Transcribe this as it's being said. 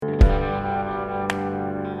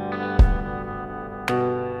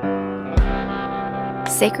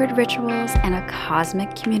sacred rituals, and a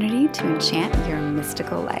cosmic community to enchant your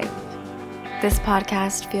mystical life. This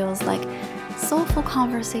podcast feels like soulful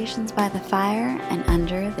conversations by the fire and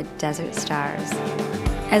under the desert stars,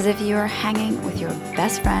 as if you are hanging with your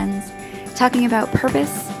best friends, talking about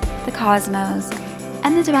purpose, the cosmos,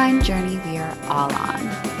 and the divine journey we are all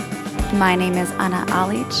on. My name is Anna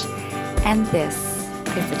Alich, and this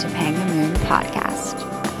is the Topanga Moon Podcast.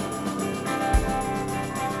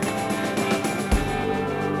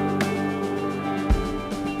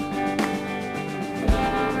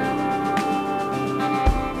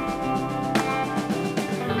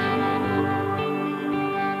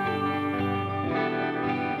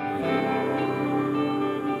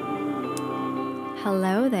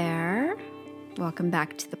 Hello there. Welcome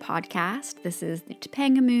back to the podcast. This is the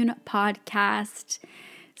Topanga Moon Podcast.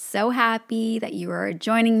 So happy that you are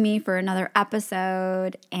joining me for another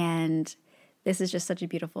episode. And this is just such a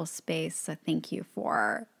beautiful space. So thank you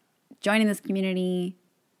for joining this community,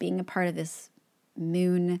 being a part of this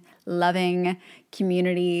moon-loving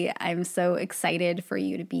community. I'm so excited for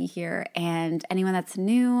you to be here. And anyone that's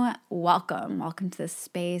new, welcome. Welcome to this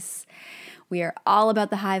space. We are all about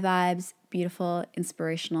the high vibes, beautiful,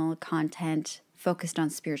 inspirational content focused on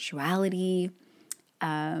spirituality,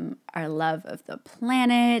 our love of the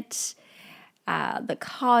planet, the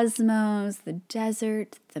cosmos, the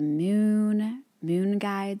desert, the moon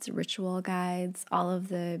guides, ritual guides, all of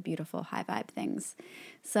the beautiful high vibe things.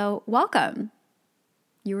 So welcome.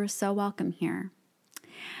 You are so welcome here.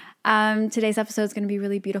 Today's episode is going to be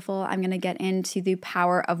really beautiful. I'm going to get into the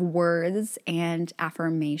power of words and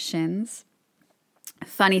affirmations.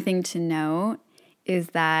 Funny thing to note is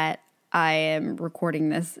that I am recording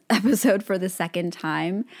this episode for the second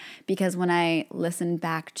time because when I listened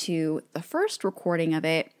back to the first recording of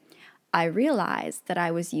it, I realized that I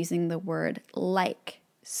was using the word like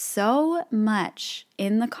so much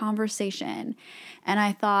in the conversation. And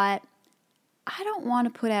I thought, I don't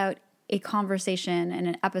want to put out a conversation in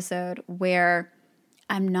an episode where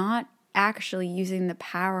I'm not actually using the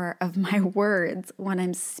power of my words when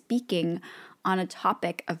I'm speaking on a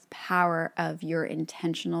topic of power of your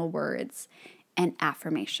intentional words and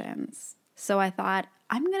affirmations. So I thought,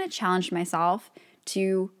 I'm going to challenge myself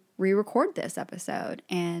to re-record this episode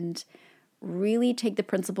and really take the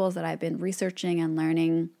principles that I've been researching and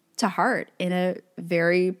learning to heart in a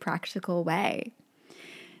very practical way.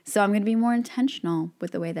 So I'm going to be more intentional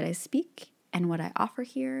with the way that I speak and what I offer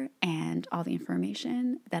here and all the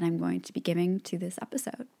information that I'm going to be giving to this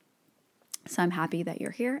episode. So I'm happy that you're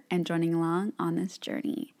here and joining along on this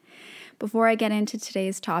journey. Before I get into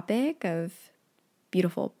today's topic of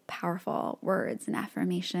beautiful, powerful words and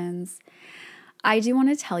affirmations, I do want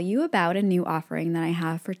to tell you about a new offering that I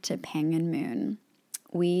have for Topanga Moon.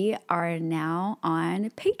 We are now on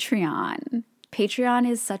Patreon. Patreon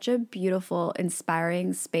is such a beautiful,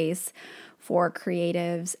 inspiring space for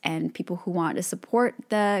creatives and people who want to support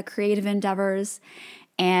the creative endeavors.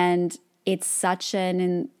 And it's such an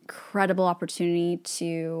incredible opportunity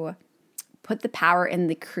to put the power in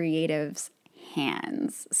the creative's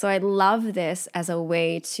hands. So I love this as a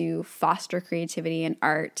way to foster creativity and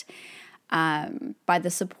art by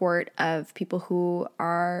the support of people who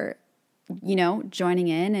are, joining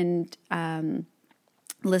in and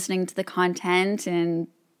listening to the content and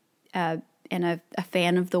a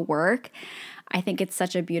fan of the work. I think it's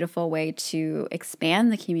such a beautiful way to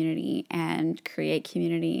expand the community and create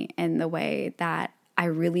community in the way that I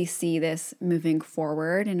really see this moving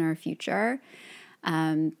forward in our future.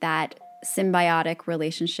 That symbiotic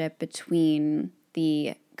relationship between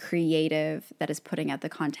the creative that is putting out the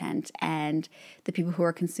content and the people who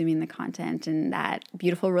are consuming the content, and that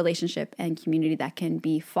beautiful relationship and community that can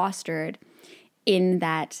be fostered in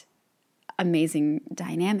that amazing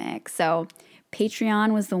dynamic. So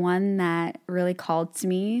Patreon was the one that really called to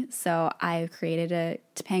me. So I created a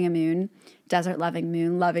Topanga Moon, desert loving,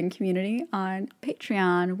 moon loving community on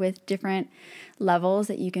Patreon with different levels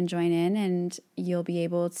that you can join in, and you'll be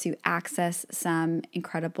able to access some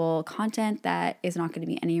incredible content that is not going to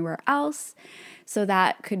be anywhere else. So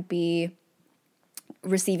that could be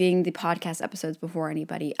receiving the podcast episodes before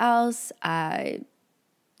anybody else,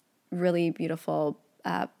 really beautiful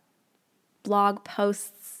blog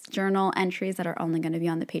posts, journal entries that are only going to be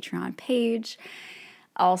on the Patreon page.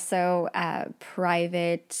 Also,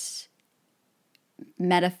 private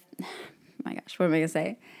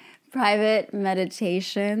private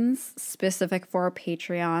meditations specific for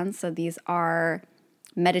Patreon. So these are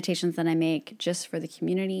meditations that I make just for the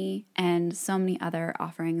community, and so many other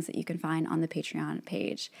offerings that you can find on the Patreon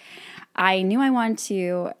page. I knew I wanted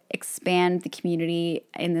to expand the community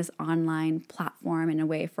in this online platform in a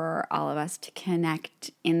way for all of us to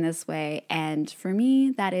connect in this way. And for me,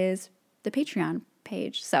 that is the Patreon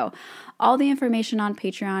page. So all the information on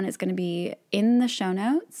Patreon is going to be in the show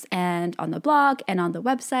notes and on the blog and on the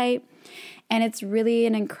website. And it's really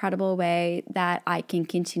an incredible way that I can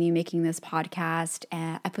continue making this podcast.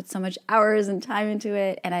 And I put so much hours and time into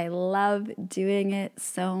it, and I love doing it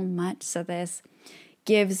so much. So this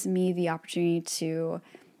gives me the opportunity to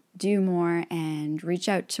do more and reach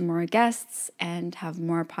out to more guests and have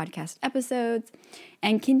more podcast episodes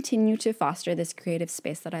and continue to foster this creative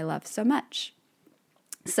space that I love so much.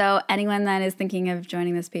 So anyone that is thinking of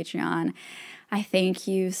joining this Patreon, I thank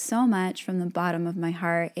you so much from the bottom of my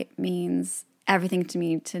heart. It means everything to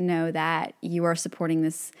me to know that you are supporting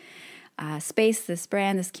this space, this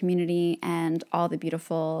brand, this community, and all the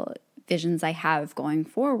beautiful visions I have going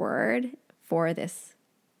forward for the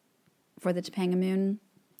Topanga Moon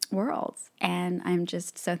world. And I'm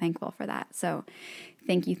just so thankful for that. So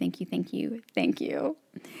thank you, thank you, thank you, thank you.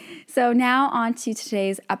 So now on to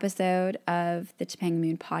today's episode of the Topanga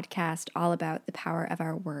Moon podcast, all about the power of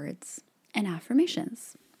our words and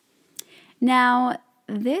affirmations. Now,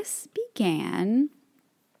 this began,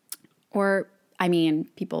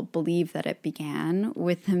 people believe that it began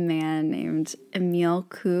with a man named Emile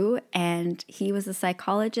Coué, and he was a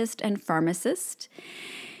psychologist and pharmacist.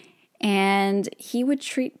 And he would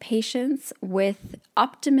treat patients with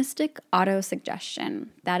optimistic autosuggestion.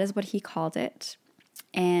 That is what he called it.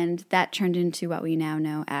 And that turned into what we now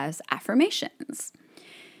know as affirmations.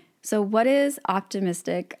 So what is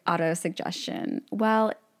optimistic autosuggestion?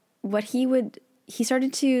 Well, he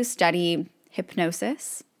started to study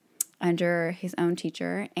hypnosis under his own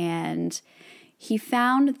teacher, and he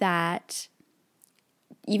found that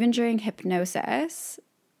even during hypnosis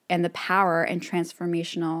and the power and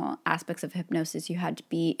transformational aspects of hypnosis, you had to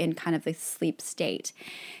be in kind of the sleep state.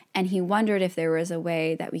 And he wondered if there was a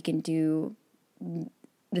way that we can do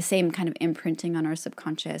the same kind of imprinting on our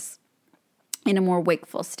subconscious in a more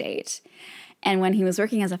wakeful state. And when he was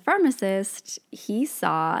working as a pharmacist, he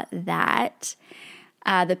saw that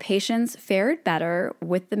the patients fared better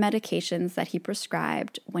with the medications that he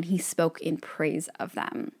prescribed when he spoke in praise of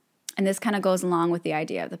them. And this kind of goes along with the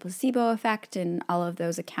idea of the placebo effect and all of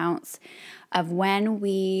those accounts of when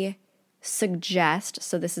we suggest,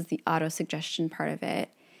 so this is the auto-suggestion part of it,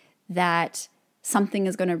 that something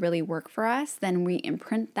is going to really work for us, then we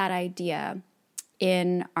imprint that idea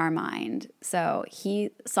in our mind. So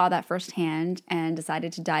he saw that firsthand and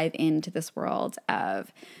decided to dive into this world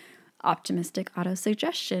of optimistic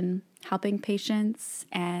autosuggestion, helping patients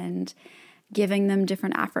and giving them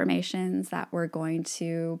different affirmations that were going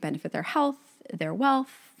to benefit their health, their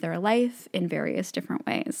wealth, their life in various different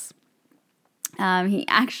ways. He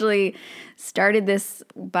actually started this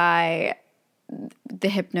by the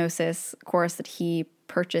hypnosis course that he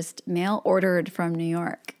purchased mail-ordered from New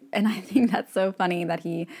York. And I think that's so funny that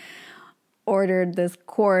he ordered this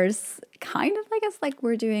course kind of, I guess, like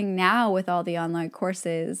we're doing now with all the online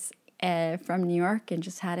courses from New York, and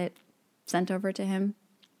just had it sent over to him.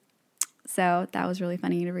 So that was really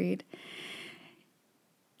funny to read.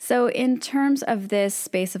 So in terms of this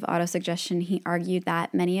space of autosuggestion, he argued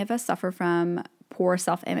that many of us suffer from poor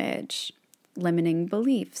self-image, limiting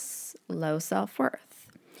beliefs, low self-worth.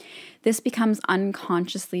 This becomes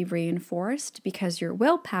unconsciously reinforced because your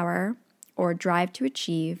willpower or drive to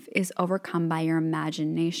achieve is overcome by your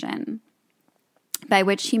imagination, by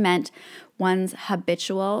which he meant one's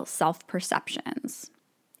habitual self-perceptions.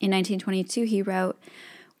 In 1922, he wrote,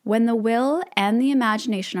 "When the will and the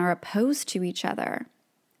imagination are opposed to each other,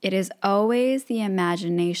 it is always the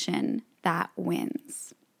imagination that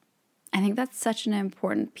wins." I think that's such an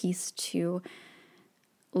important piece to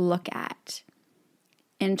look at.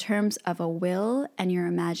 In terms of a will and your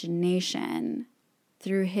imagination,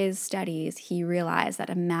 through his studies, he realized that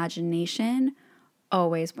imagination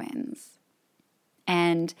always wins.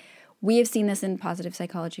 And we have seen this in positive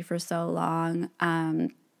psychology for so long.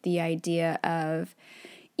 The idea of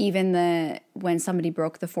even when somebody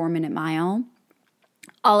broke the 4-minute mile,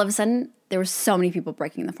 all of a sudden there were so many people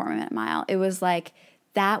breaking the 4-minute mile. It was like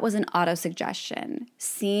that was an auto-suggestion.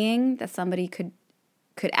 Seeing that somebody could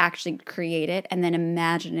actually create it, and then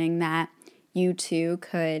imagining that you too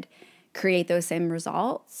could create those same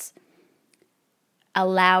results,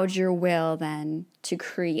 allowed your will then to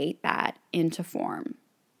create that into form.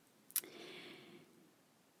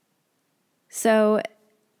 So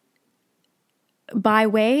by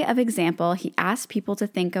way of example, he asked people to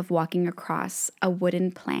think of walking across a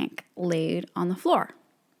wooden plank laid on the floor.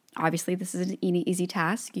 Obviously, this is an easy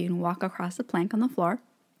task. You can walk across a plank on the floor.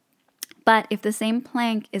 But if the same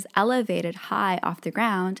plank is elevated high off the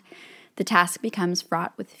ground, the task becomes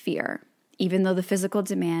fraught with fear, even though the physical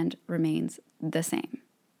demand remains the same.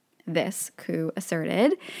 This, Koo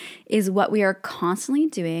asserted, is what we are constantly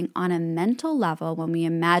doing on a mental level when we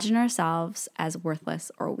imagine ourselves as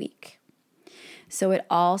worthless or weak. So it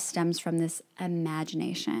all stems from this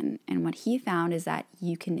imagination. And what he found is that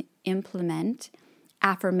you can implement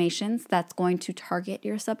affirmations that's going to target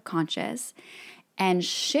your subconscious and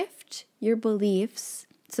shift your beliefs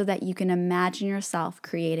so that you can imagine yourself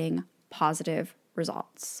creating positive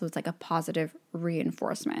results. So it's like a positive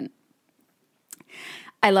reinforcement.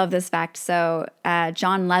 I love this fact. So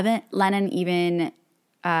John Lennon even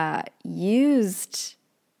used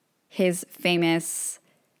his famous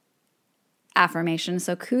affirmation.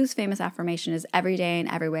 So Koo's famous affirmation is every day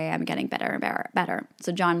and every way I'm getting better and better.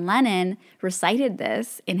 So John Lennon recited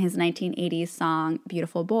this in his 1980s song,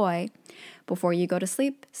 Beautiful Boy. Before you go to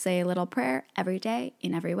sleep, say a little prayer every day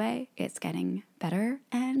in every way. It's getting better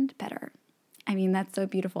and better. I mean, that's so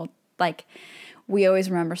beautiful. Like, we always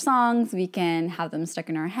remember songs. We can have them stuck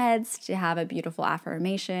in our heads to have a beautiful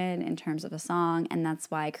affirmation in terms of a song. And that's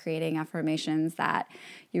why creating affirmations that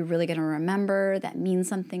you're really going to remember, that mean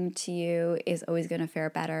something to you, is always going to fare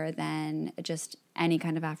better than just any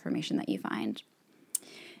kind of affirmation that you find.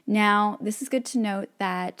 Now, this is good to note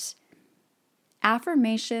that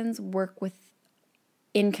affirmations work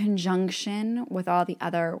in conjunction with all the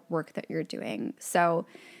other work that you're doing. So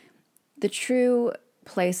the true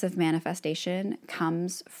place of manifestation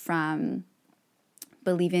comes from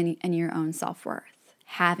believing in your own self-worth,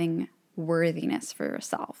 having worthiness for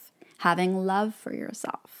yourself, having love for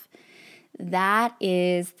yourself. That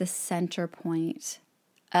is the center point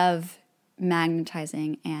of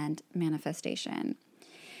magnetizing and manifestation.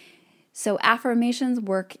 So affirmations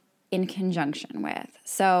work in conjunction with.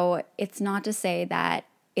 So it's not to say that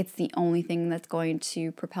it's the only thing that's going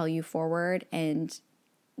to propel you forward and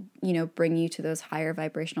bring you to those higher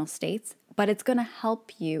vibrational states, but it's going to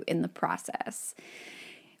help you in the process.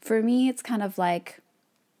 For me, it's kind of like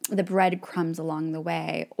the breadcrumbs along the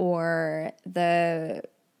way, or the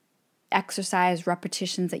exercise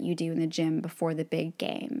repetitions that you do in the gym before the big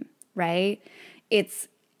game, right? It's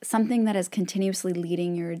something that is continuously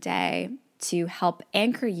leading your day to help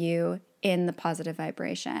anchor you in the positive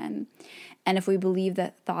vibration. And if we believe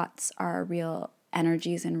that thoughts are real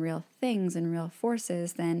energies and real things and real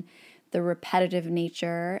forces, then the repetitive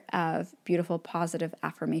nature of beautiful positive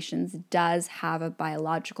affirmations does have a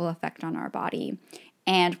biological effect on our body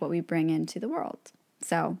and what we bring into the world.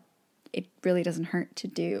 So it really doesn't hurt to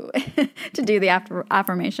do the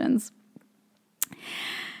affirmations.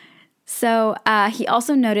 So he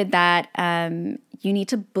also noted that you need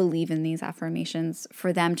to believe in these affirmations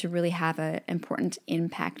for them to really have an important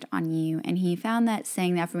impact on you. And he found that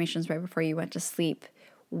saying the affirmations right before you went to sleep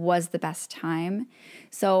was the best time.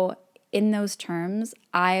 So in those terms,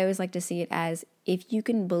 I always like to see it as, if you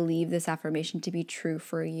can believe this affirmation to be true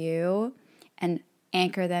for you and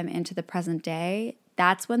anchor them into the present day,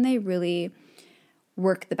 that's when they really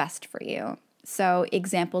work the best for you. So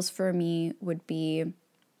examples for me would be,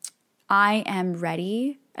 I am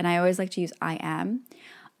ready, and I always like to use I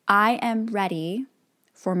am ready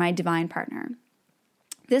for my divine partner.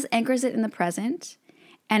 This anchors it in the present,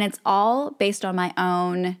 and it's all based on my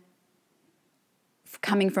own,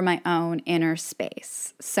 coming from my own inner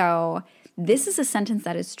space. So this is a sentence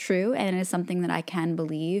that is true, and it is something that I can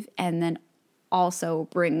believe, and then also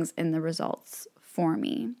brings in the results for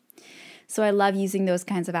me. So I love using those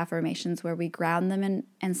kinds of affirmations where we ground them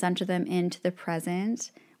and center them into the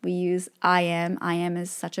present. We use I am. I am is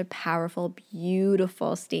such a powerful,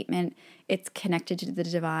 beautiful statement. It's connected to the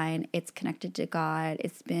divine. It's connected to God.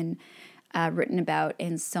 It's been written about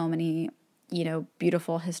in so many,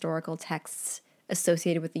 beautiful historical texts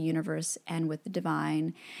associated with the universe and with the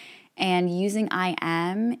divine. And using I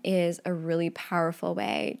am is a really powerful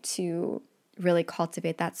way to really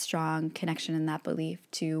cultivate that strong connection and that belief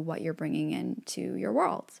to what you're bringing into your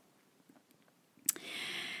world.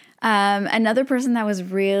 Another person that was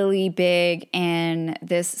really big in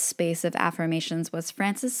this space of affirmations was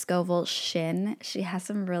Frances Scovel Shinn. She has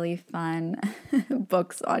some really fun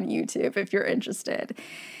books on YouTube if you're interested.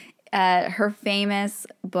 Her famous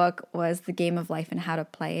book was The Game of Life and How to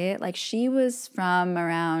Play It. Like, she was from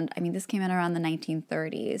around, this came out around the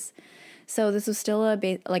 1930s. So this was still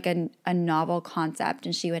a novel concept,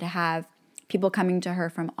 and she would have people coming to her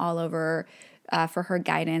from all over for her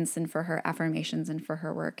guidance and for her affirmations and for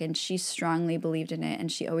her work. And she strongly believed in it,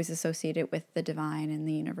 and she always associated it with the divine and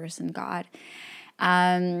the universe and God.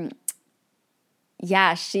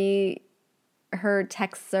 Her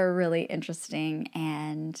texts are really interesting,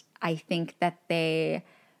 and I think that they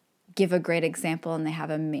give a great example, and they have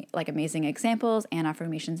amazing examples and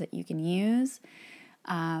affirmations that you can use.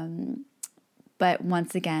 But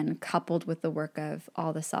once again, coupled with the work of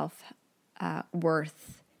all the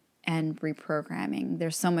self-worth and reprogramming,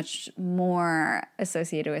 there's so much more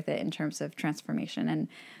associated with it in terms of transformation.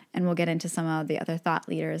 And we'll get into some of the other thought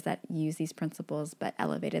leaders that use these principles but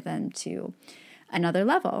elevated them to another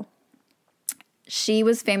level. She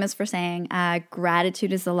was famous for saying,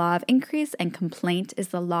 gratitude is the law of increase and complaint is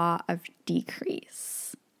the law of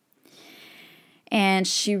decrease. And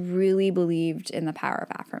she really believed in the power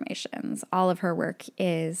of affirmations. All of her work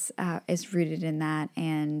is rooted in that,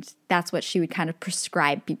 and that's what she would kind of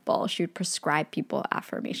prescribe people. She would prescribe people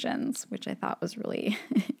affirmations, which I thought was really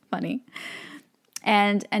funny.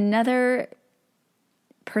 And another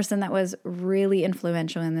person that was really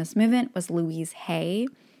influential in this movement was Louise Hay.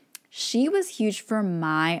 She was huge for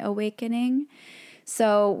my awakening.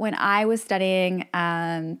 So when I was studying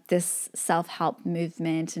this self-help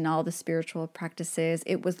movement and all the spiritual practices,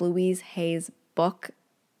 it was Louise Hay's book,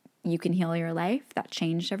 You Can Heal Your Life, that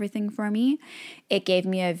changed everything for me. It gave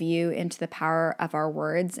me a view into the power of our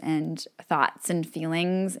words and thoughts and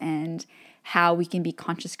feelings, and how we can be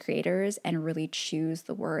conscious creators and really choose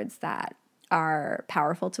the words that are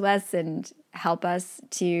powerful to us and help us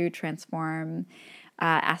to transform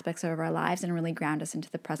aspects of our lives and really ground us into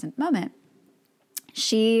the present moment.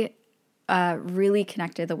 She really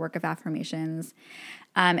connected the work of affirmations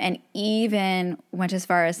and even went as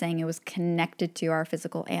far as saying it was connected to our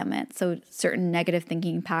physical ailments. So certain negative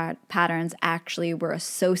thinking patterns actually were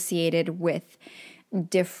associated with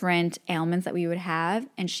different ailments that we would have.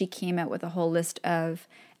 And she came out with a whole list of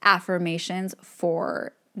affirmations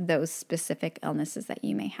for those specific illnesses that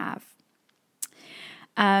you may have.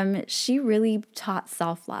 She really taught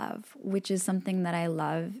self-love, which is something that I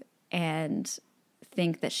love and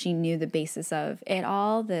think that she knew the basis of it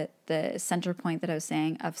all, the center point that I was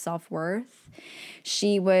saying of self-worth.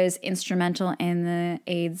 She was instrumental in the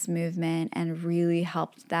AIDS movement and really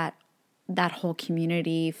helped that whole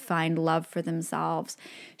community find love for themselves.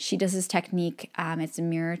 She does this technique, it's a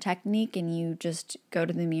mirror technique, and you just go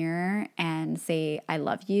to the mirror and say, I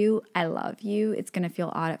love you, I love you. It's going to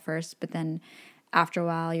feel odd at first, but then after a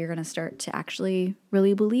while, you're going to start to actually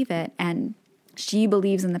really believe it. And she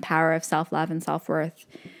believes in the power of self-love and self-worth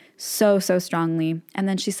so strongly. And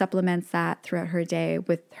then she supplements that throughout her day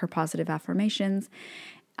with her positive affirmations,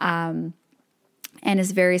 and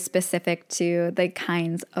is very specific to the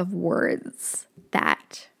kinds of words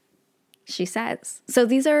that she says. So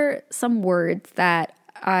these are some words that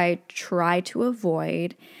I try to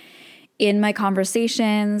avoid in my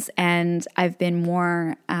conversations, and I've been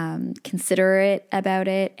more considerate about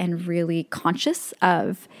it and really conscious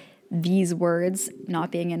of these words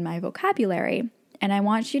not being in my vocabulary. And I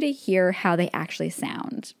want you to hear how they actually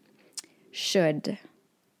sound. Should.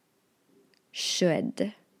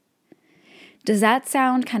 Does that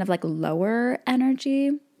sound kind of like lower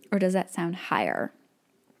energy, or does that sound higher?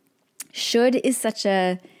 Should is such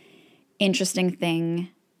a interesting thing.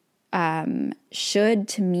 Should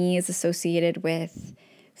to me is associated with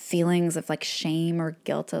feelings of like shame or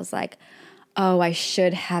guilt. I was like, oh, I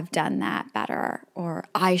should have done that better, or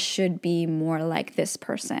I should be more like this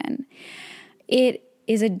person. It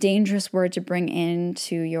is a dangerous word to bring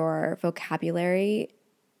into your vocabulary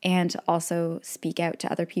and to also speak out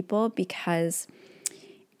to other people, because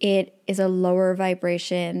it is a lower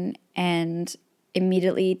vibration and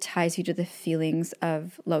immediately ties you to the feelings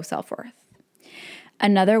of low self-worth.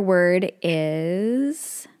 Another word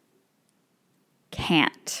is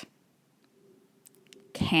can't.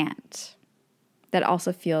 That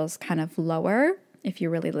also feels kind of lower if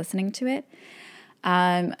you're really listening to it.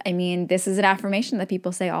 This is an affirmation that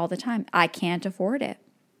people say all the time. I can't afford it.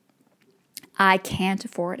 I can't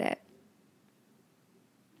afford it.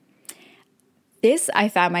 This I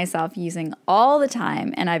found myself using all the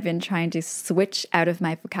time, and I've been trying to switch out of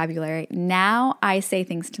my vocabulary. Now I say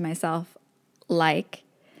things to myself like,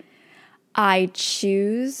 I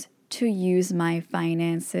choose to use my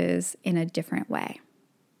finances in a different way.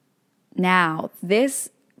 Now, this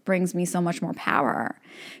brings me so much more power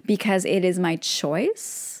because it is my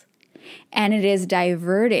choice and it is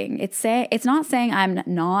diverting. It's not saying I'm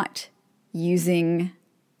not using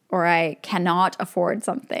or I cannot afford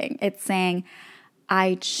something. It's saying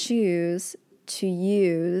I choose to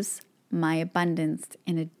use my abundance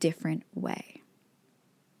in a different way.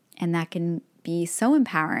 And that can be so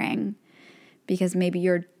empowering because maybe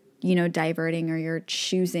you're, diverting or you're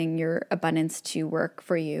choosing your abundance to work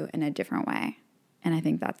for you in a different way. And I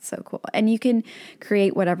think that's so cool. And you can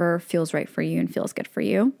create whatever feels right for you and feels good for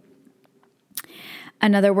you.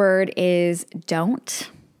 Another word is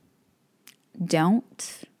don't.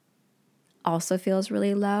 Don't also feels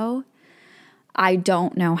really low. I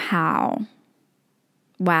don't know how.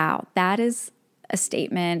 Wow, that is a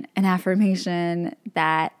statement, an affirmation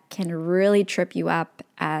that can really trip you up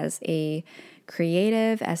as a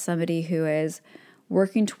creative, as somebody who is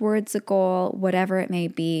working towards a goal, whatever it may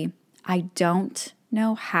be. I don't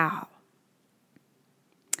know how.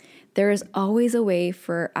 There is always a way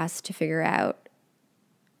for us to figure out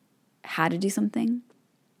how to do something.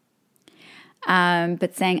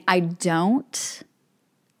 But saying I don't,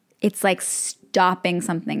 it's like stopping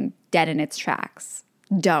something dead in its tracks.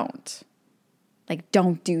 Don't. Like,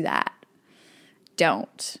 don't do that.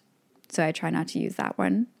 Don't. So I try not to use that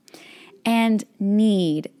one. And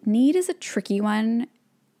need. Need is a tricky one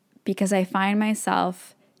because I find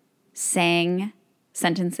myself saying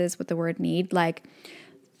sentences with the word need, like,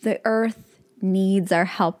 the earth needs our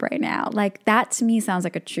help right now. Like, that to me sounds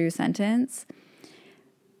like a true sentence.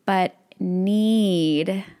 But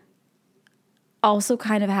need also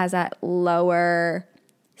kind of has that lower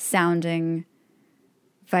sounding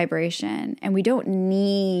vibration, and we don't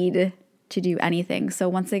need to do anything. So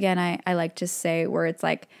once again, I like to say words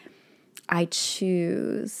like I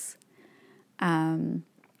choose in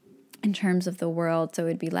terms of the world. So it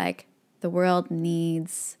would be like the world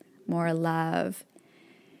needs more love.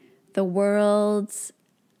 The world,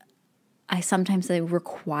 I sometimes say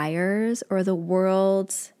requires, or the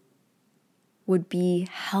world would be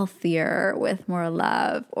healthier with more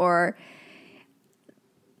love, or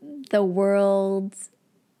the world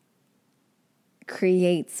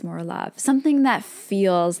creates more love. Something that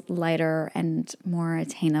feels lighter and more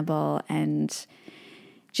attainable and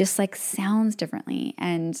just like sounds differently.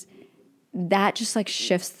 And that just like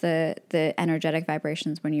shifts the energetic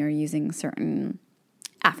vibrations when you're using certain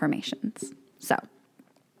affirmations. So,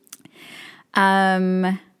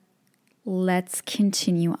 let's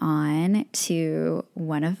continue on to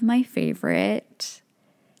one of my favorite.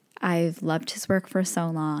 I've loved his work for so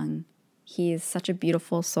long. He is such a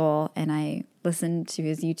beautiful soul, and I listen to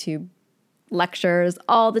his YouTube lectures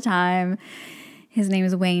all the time. His name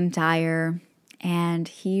is Wayne Dyer, and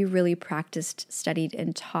he really practiced, studied,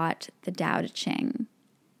 and taught the Tao Te Ching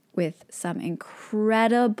with some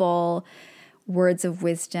incredible words of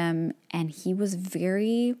wisdom, and he was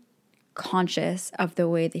very conscious of the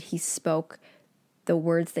way that he spoke, the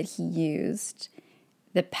words that he used,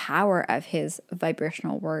 the power of his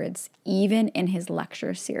vibrational words, even in his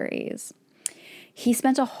lecture series. He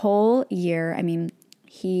spent a whole year,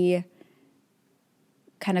 he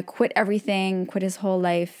kind of quit everything, quit his whole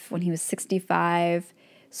life when he was 65,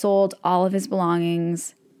 sold all of his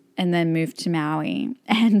belongings, and then moved to Maui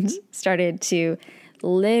and started to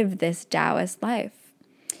live this Taoist life.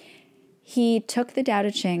 He took the Tao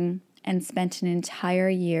Te Ching and spent an entire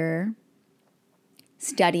year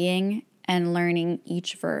studying and learning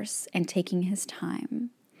each verse and taking his time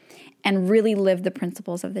and really lived the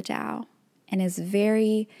principles of the Tao, and is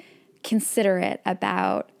very considerate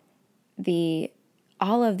about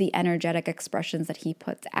all of the energetic expressions that he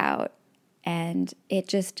puts out. And it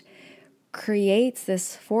just creates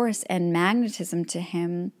this force and magnetism to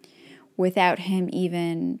him without him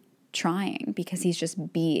even trying, because he's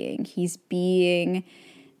just being. He's being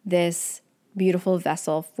this beautiful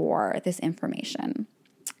vessel for this information.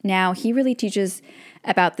 Now, he really teaches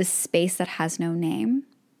about this space that has no name.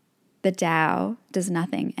 The Tao does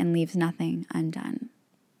nothing and leaves nothing undone.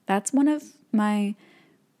 That's one of my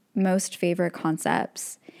most favorite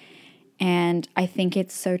concepts. And I think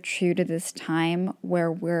it's so true to this time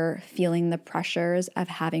where we're feeling the pressures of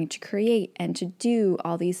having to create and to do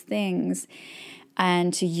all these things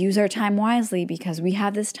and to use our time wisely because we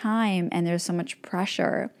have this time and there's so much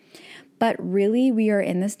pressure. But really, we are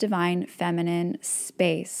in this divine feminine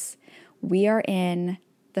space. We are in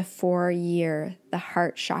the 4 year, the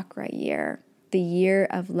heart chakra year, the year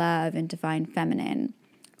of love and divine feminine.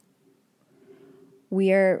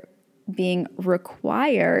 We are being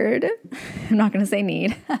required, I'm not going to say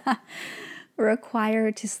need,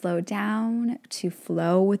 required to slow down, to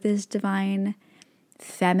flow with this divine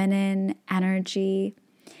feminine energy,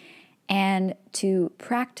 and to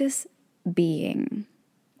practice being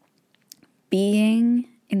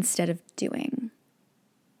instead of doing.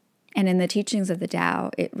 And in the teachings of the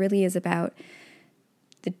Tao, it really is about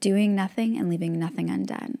the doing nothing and leaving nothing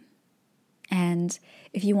undone. And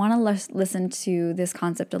if you want to listen to this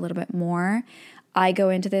concept a little bit more, I go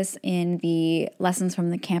into this in the Lessons from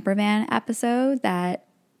the Camper Van episode that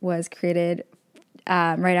was created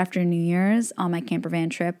right after New Year's on my camper van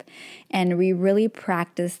trip. And we really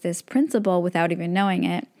practice this principle without even knowing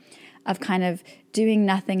it, of kind of doing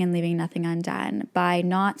nothing and leaving nothing undone, by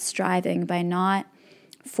not striving, by not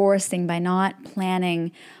forcing, by not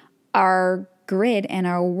planning. Our grid and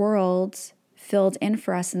our world filled in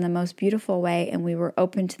for us in the most beautiful way, and we were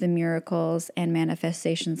open to the miracles and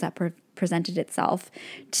manifestations that presented itself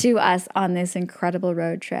to us on this incredible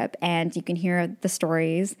road trip. And you can hear the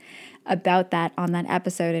stories about that on that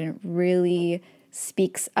episode, and it really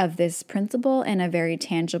speaks of this principle in a very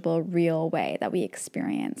tangible, real way that we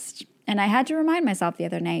experienced. And I had to remind myself the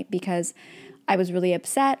other night because I was really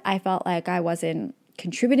upset. I felt like I wasn't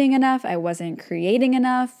contributing enough. I wasn't creating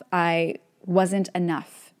enough. I wasn't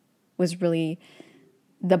enough was really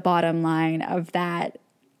the bottom line of that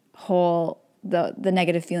whole, the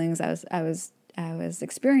negative feelings I was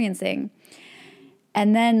experiencing.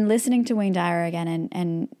 And then listening to Wayne Dyer again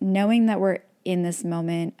and knowing that we're in this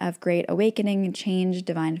moment of great awakening and change,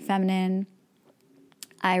 divine feminine,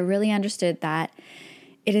 I really understood that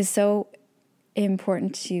it is so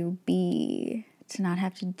important to be, to not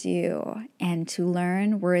have to do, and to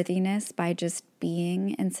learn worthiness by just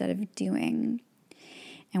being instead of doing.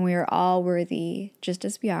 And we are all worthy just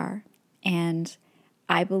as we are. And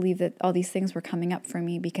I believe that all these things were coming up for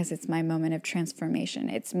me because it's my moment of transformation.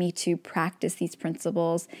 It's me to practice these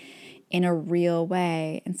principles in a real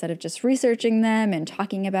way. Instead of just researching them and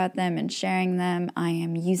talking about them and sharing them, I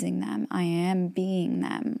am using them. I am being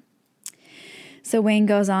them. So Wayne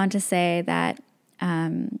goes on to say that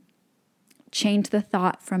change the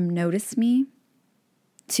thought from notice me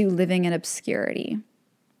to living in obscurity.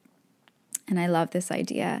 And I love this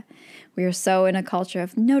idea. We are so in a culture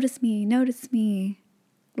of notice me,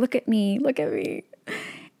 look at me, look at me.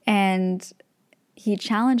 And he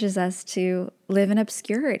challenges us to live in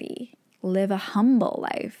obscurity, live a humble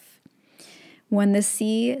life. When the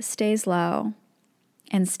sea stays low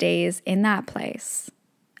and stays in that place,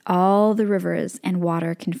 all the rivers and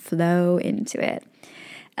water can flow into it,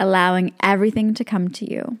 allowing everything to come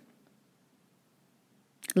to you,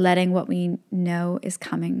 letting what we know is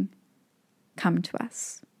coming come to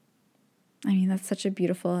us. I mean, that's such a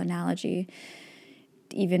beautiful analogy,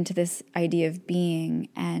 even to this idea of being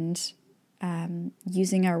and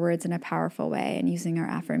using our words in a powerful way, and using our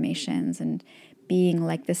affirmations and being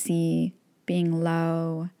like the sea, being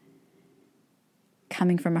low,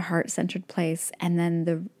 coming from a heart-centered place, and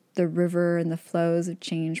then the river and the flows of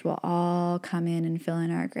change will all come in and fill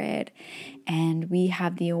in our grid. And we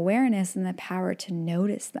have the awareness and the power to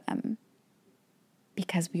notice them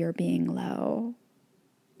because we are being low.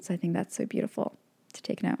 So I think that's so beautiful to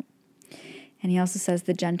take note. And he also says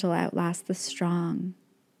the gentle outlast the strong.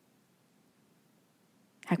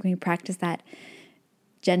 How can we practice that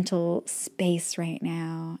gentle space right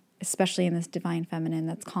now, especially in this divine feminine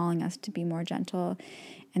that's calling us to be more gentle?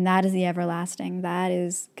 And that is the everlasting. That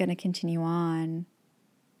is going to continue on.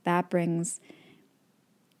 That brings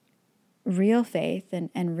real faith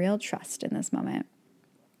and real trust in this moment.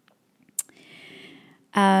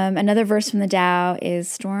 Another verse from the Tao is,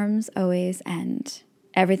 storms always end.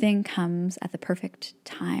 Everything comes at the perfect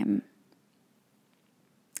time.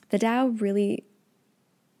 The Tao really,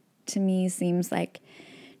 to me, seems like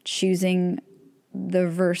choosing the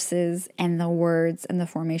verses and the words and the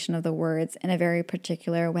formation of the words in a very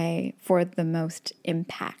particular way for the most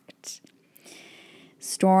impact.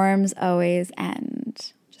 Storms always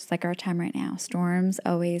end, just like our time right now. Storms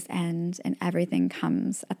always end, and everything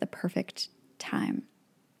comes at the perfect time.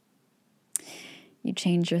 You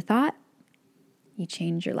change your thought, you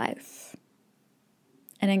change your life.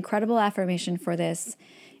 An incredible affirmation for this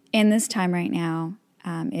in this time right now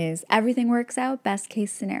is everything works out, best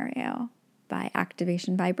case scenario, by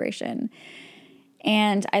Activation Vibration.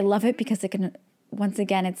 And I love it because it can, once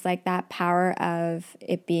again, it's like that power of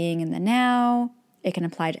it being in the now. It can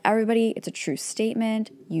apply to everybody. It's a true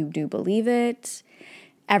statement. You do believe it.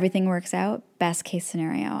 Everything works out, best case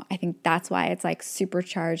scenario. I think that's why it's like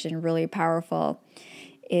supercharged and really powerful,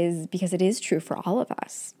 is because it is true for all of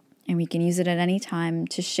us. And we can use it at any time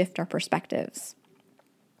to shift our perspectives.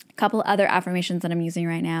 A couple other affirmations that I'm using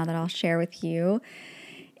right now that I'll share with you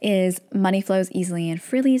is money flows easily and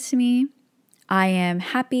freely to me. I am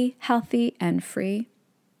happy, healthy, and free.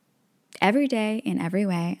 Every day, in every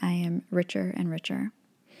way, I am richer and richer.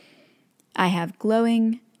 I have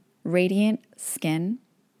glowing, radiant skin.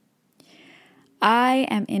 I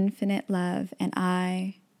am infinite love, and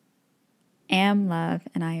I am love,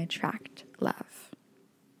 and I attract love.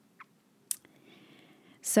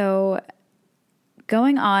 So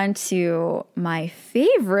going on to my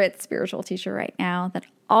favorite spiritual teacher right now that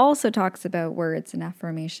also talks about words and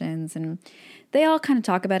affirmations, and they all kind of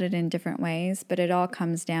talk about it in different ways, but it all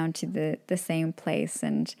comes down to the same place.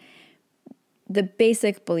 And the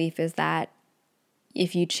basic belief is that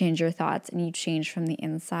if you change your thoughts and you change from the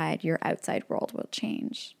inside, your outside world will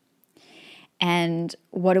change. And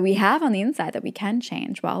what do we have on the inside that we can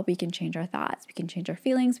change? Well, we can change our thoughts, we can change our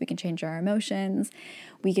feelings, we can change our emotions,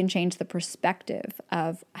 we can change the perspective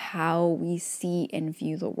of how we see and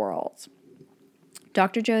view the world.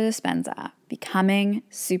 Dr. Joe Dispenza, becoming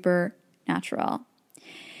supernatural,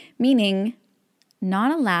 meaning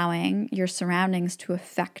not allowing your surroundings to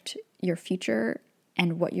affect your future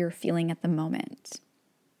and what you're feeling at the moment.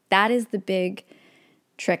 That is the big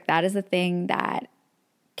trick. That is the thing that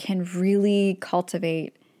can really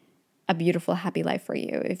cultivate a beautiful, happy life for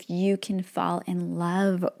you. If you can fall in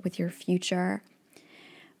love with your future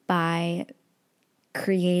by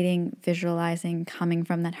creating, visualizing, coming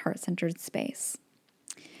from that heart-centered space.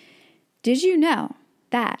 Did you know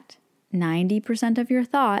that 90% of your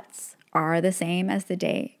thoughts are the same as the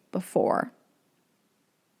day before?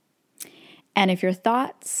 And if your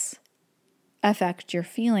thoughts affect your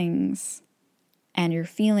feelings and your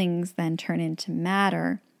feelings then turn into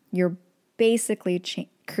matter, you're basically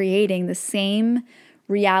creating the same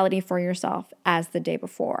reality for yourself as the day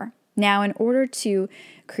before. Now, in order to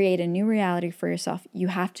create a new reality for yourself, you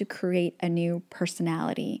have to create a new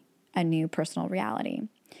personality, a new personal reality.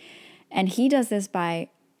 And he does this by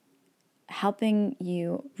helping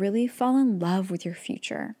you really fall in love with your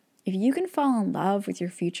future. If you can fall in love with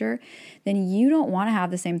your future, then you don't want to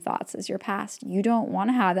have the same thoughts as your past. You don't want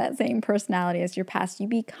to have that same personality as your past. You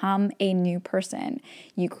become a new person.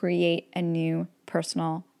 You create a new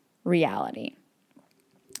personal reality.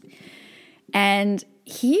 And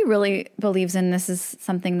he really believes in this is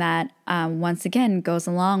something that, once again, goes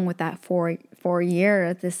along with that four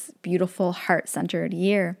year, this beautiful heart-centered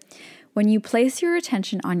year. When you place your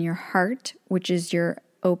attention on your heart, which is your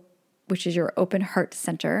open heart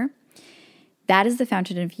center, that is the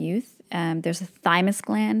fountain of youth. There's a thymus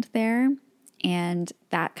gland there, and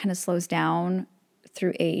that kind of slows down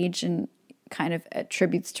through age and kind of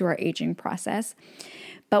attributes to our aging process.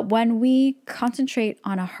 But when we concentrate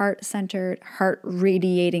on a heart-centered,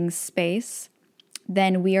 heart-radiating space,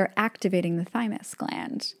 then we are activating the thymus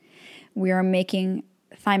gland. We are making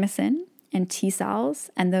thymosin and T cells,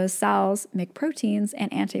 and those cells make proteins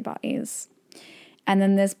and antibodies. And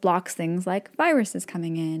then this blocks things like viruses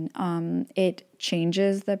coming in. It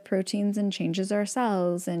changes the proteins and changes our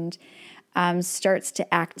cells and starts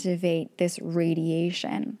to activate this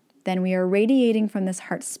radiation. Then we are radiating from this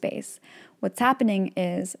heart space. What's happening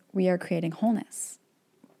is we are creating wholeness.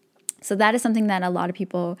 So that is something that a lot of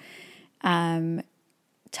people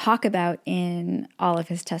talk about in all of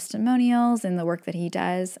his testimonials and the work that he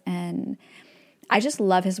does. And I just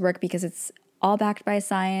love his work because it's all backed by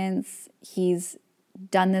science. He's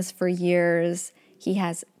done this for years. He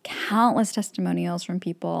has countless testimonials from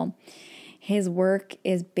people. His work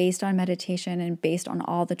is based on meditation and based on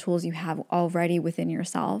all the tools you have already within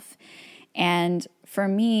yourself. And for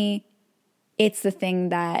me, it's the thing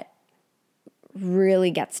that really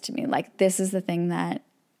gets to me. Like, this is the thing that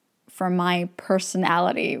for my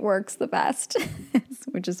personality works the best,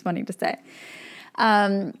 which is funny to say.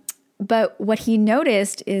 But what he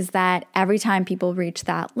noticed is that every time people reached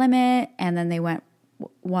that limit and then they went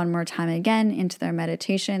one more time again into their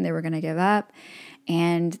meditation, they were going to give up.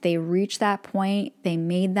 And they reached that point, they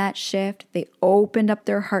made that shift, they opened up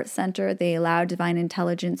their heart center, they allowed divine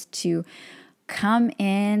intelligence to come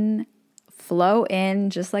in, flow in,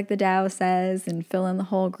 just like the Tao says, and fill in the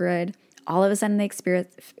whole grid. All of a sudden they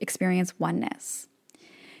experience oneness.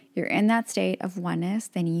 You're in that state of oneness,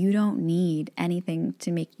 then you don't need anything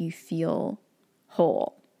to make you feel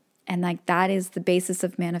whole. And like that is the basis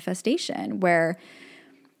of manifestation, where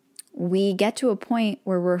we get to a point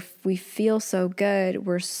where we feel so good,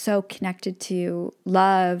 we're so connected to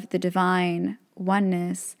love, the divine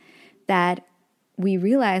oneness, that we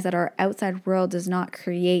realize that our outside world does not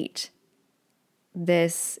create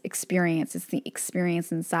this experience. It's the experience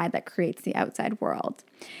inside that creates the outside world.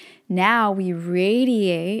 Now we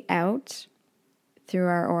radiate out through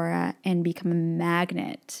our aura and become a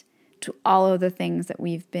magnet to all of the things that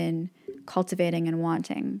we've been cultivating and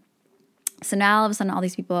wanting. So now all of a sudden, all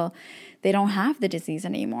these people, they don't have the disease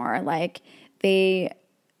anymore. Like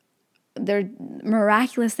their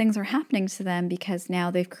miraculous things are happening to them because now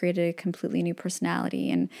they've created a completely new personality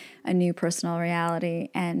and a new personal reality,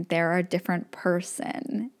 and they're a different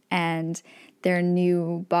person, and their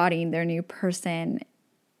new body, their new person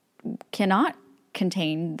cannot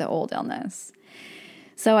contain the old illness.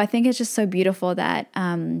 So I think it's just so beautiful that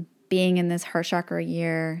being in this heart chakra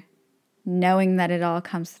year, knowing that it all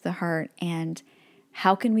comes to the heart, and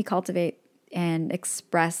how can we cultivate and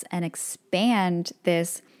express and expand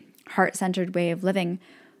this heart-centered way of living?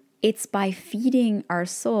 It's by feeding our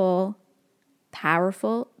soul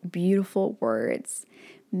powerful, beautiful words,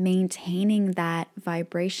 maintaining that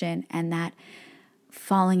vibration and that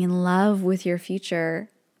falling in love with your future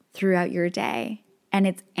throughout your day. And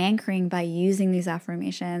it's anchoring by using these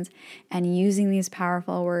affirmations and using these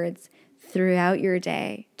powerful words throughout your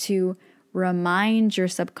day to remind your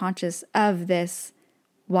subconscious of this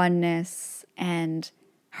oneness and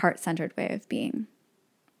heart-centered way of being.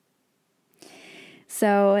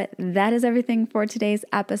 So that is everything for today's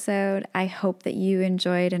episode. I hope that you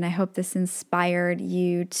enjoyed, and I hope this inspired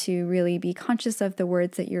you to really be conscious of the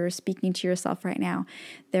words that you're speaking to yourself right now.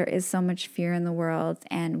 There is so much fear in the world,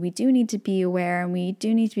 and we do need to be aware, and we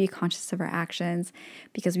do need to be conscious of our actions,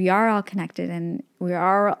 because we are all connected and we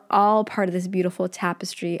are all part of this beautiful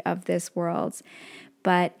tapestry of this world.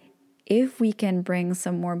 But if we can bring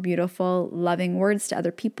some more beautiful, loving words to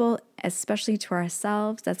other people, especially to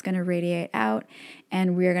ourselves, that's going to radiate out,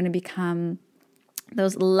 and we're going to become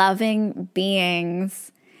those loving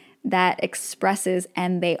beings that expresses,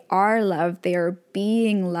 and they are love, they are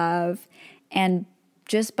being love, and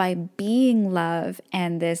just by being love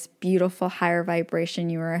and this beautiful higher vibration,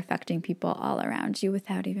 you are affecting people all around you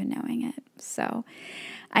without even knowing it. So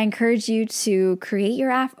I encourage you to create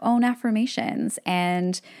your own affirmations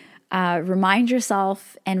and remind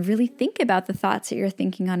yourself and really think about the thoughts that you're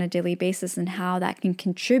thinking on a daily basis and how that can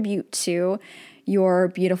contribute to your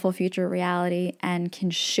beautiful future reality and can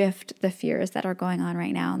shift the fears that are going on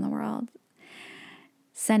right now in the world.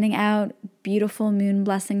 Sending out beautiful moon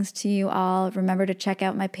blessings to you all. Remember to check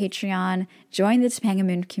out my Patreon, join the Topanga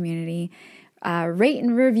Moon community. Rate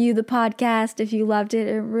and review the podcast if you loved it.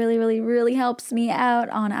 It really, really, really helps me out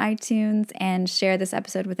on iTunes, and share this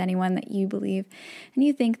episode with anyone that you believe and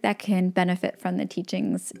you think that can benefit from the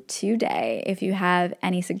teachings today. If you have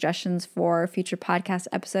any suggestions for future podcast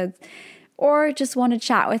episodes or just want to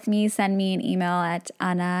chat with me, send me an email at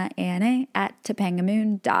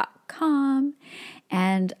anna@topangamoon.com,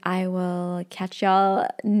 and I will catch y'all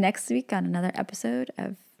next week on another episode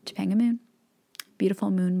of Topanga Moon.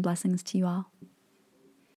 Beautiful moon blessings to you all.